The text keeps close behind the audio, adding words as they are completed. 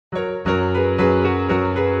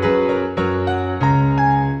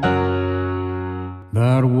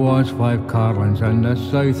was 5 carlins in the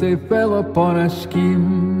south, they fell upon a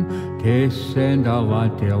scheme to send a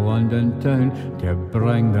lad to London town to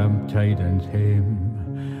bring them tidings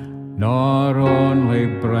home. Nor only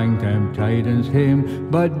bring them tidings home,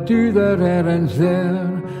 but do their errands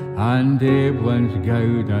there, and Evelyn's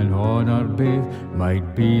gowd and honour baith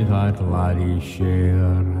might be that laddie's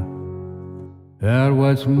share. There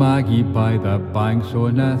was Maggie by the banks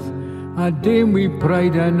o' Nith, a dame wi'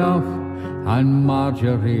 pride enough, and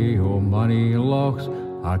Marjorie o' Moneylochs,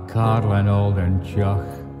 a carlin old and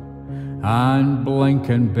chuch, and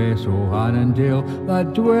Blinkin' Bess o' Annandale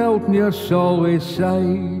that dwelt near Solway's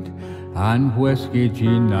side, and Whiskey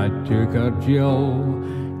Jean that took her Jill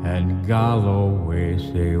in Galloway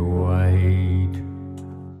sae wide.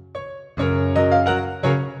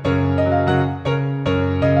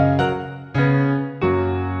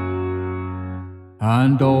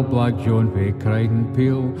 And old Black Joan fae Crichton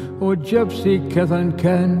Peel, o' Gypsy kith and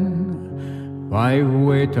kin, 5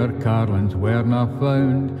 waiter carlins werena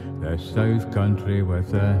found the south country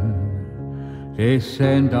within. They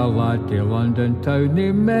send a lad to London town,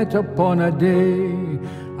 they met upon a day,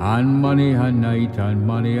 and mony a night and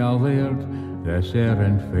mony a laird, this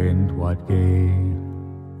errand fain what gae.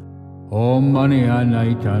 Oh, mony a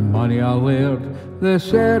night and mony a laird,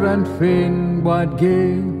 this errand fain what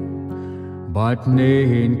gae, but nae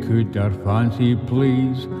ane could their fancy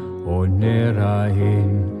please, oh, ne'er a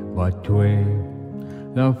ane but twae.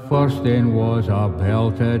 The first ane was a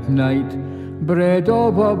belted knight, bred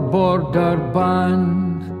of a border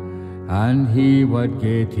band, and he would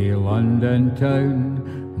gae to London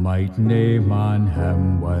town, might nae man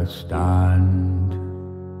him withstand.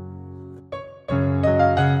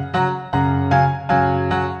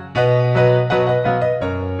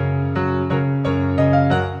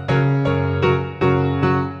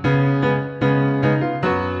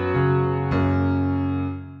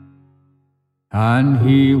 And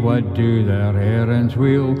he would do their errands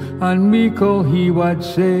weel, and meikle he would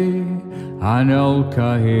say, and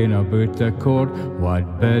ilka ane about the court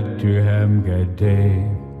would bid to him good day.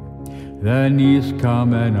 Then he's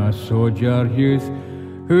come in a sojer youth,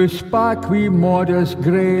 who spak wi' modest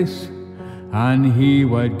grace, and he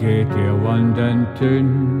would gae to London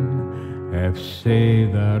town, if sae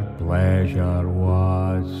their pleasure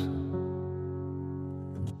was.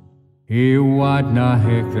 He wadna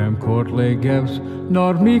heck them courtly gifts,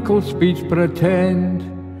 nor meikle speech pretend,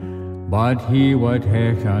 but he would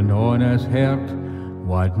heck an honest heart,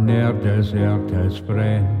 would ne'er desert his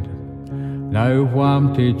friend. Now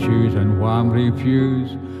wham to choose and wham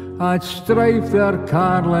refuse, at strife their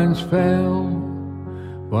carlins fell,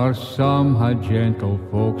 for some had gentle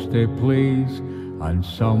folks to please, and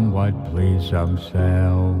some would please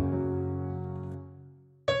themselves.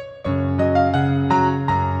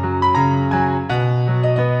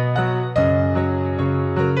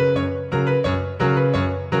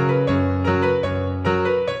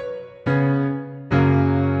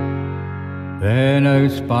 Then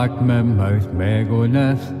out spak my mouth Meg o'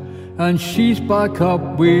 Nith, and she spak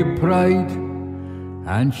up wi' pride,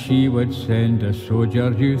 and she would send a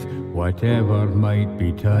sojer youth whatever might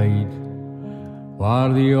betide.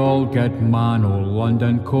 For the old good man o'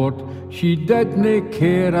 London court she didna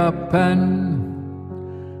care a pin,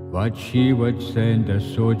 but she would send a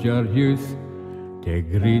sojer youth to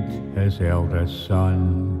greet his eldest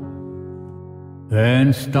son.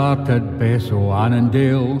 Then started Bess o'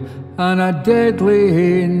 Annandale, and a deadly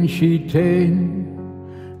ane she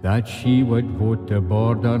ta'en, that she would vote the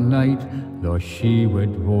border knight, though she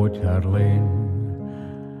would vote her lane.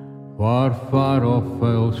 For far off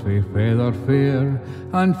fowls fae feather fair,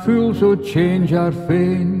 and fools o' change are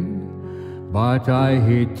fain, but I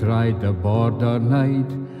hae tried the border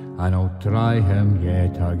knight, and I'll try him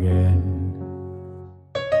yet again.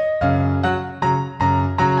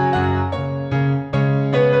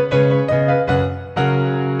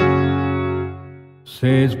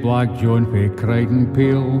 Says Black Joan fae Crichton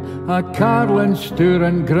Peel, a carlin stour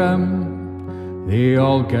and grim, the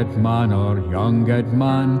all good man or young good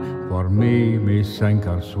man, for me may sink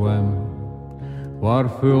or swim. For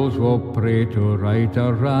fools will pray to right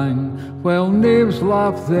or wrong, while knaves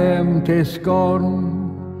laugh them to scorn.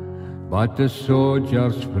 But the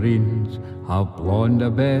soldier's friends have blown the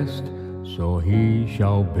best, so he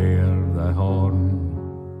shall bear the horn.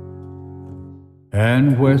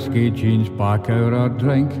 And Whiskey Jean's back out our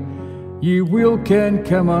drink, ye will ken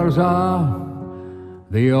Kimmers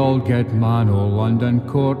the old good man o' London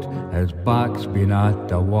court, his back's been at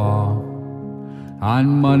the wa'.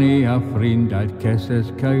 And mony a friend that kiss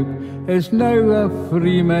his cowp is now a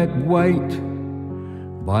free mid white,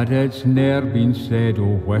 but it's ne'er been said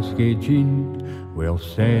o' Whiskey Jean, we'll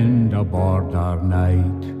send aboard our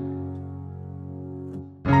night.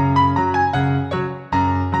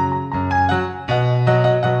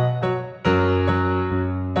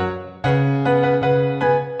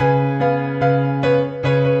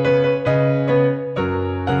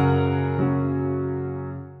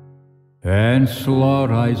 And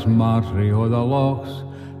slur eyes Marjorie o' the Lochs,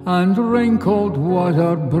 and wrinkled was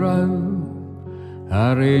her brow.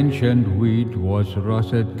 Her ancient weed was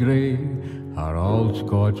russet grey, her old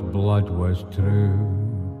Scotch blood was true.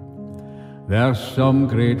 There's some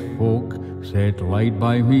great folk set light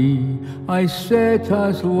by me, I set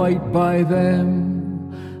as light by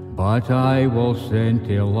them, but I will send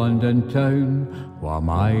to London town wham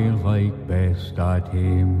I like best at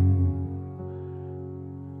hame.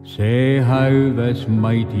 Say how this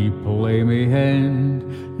mighty play may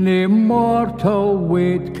end, nae mortal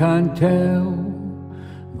wait can tell.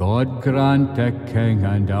 God grant a king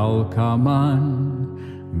and ilka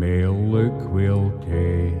man may look weel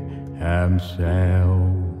to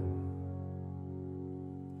himself.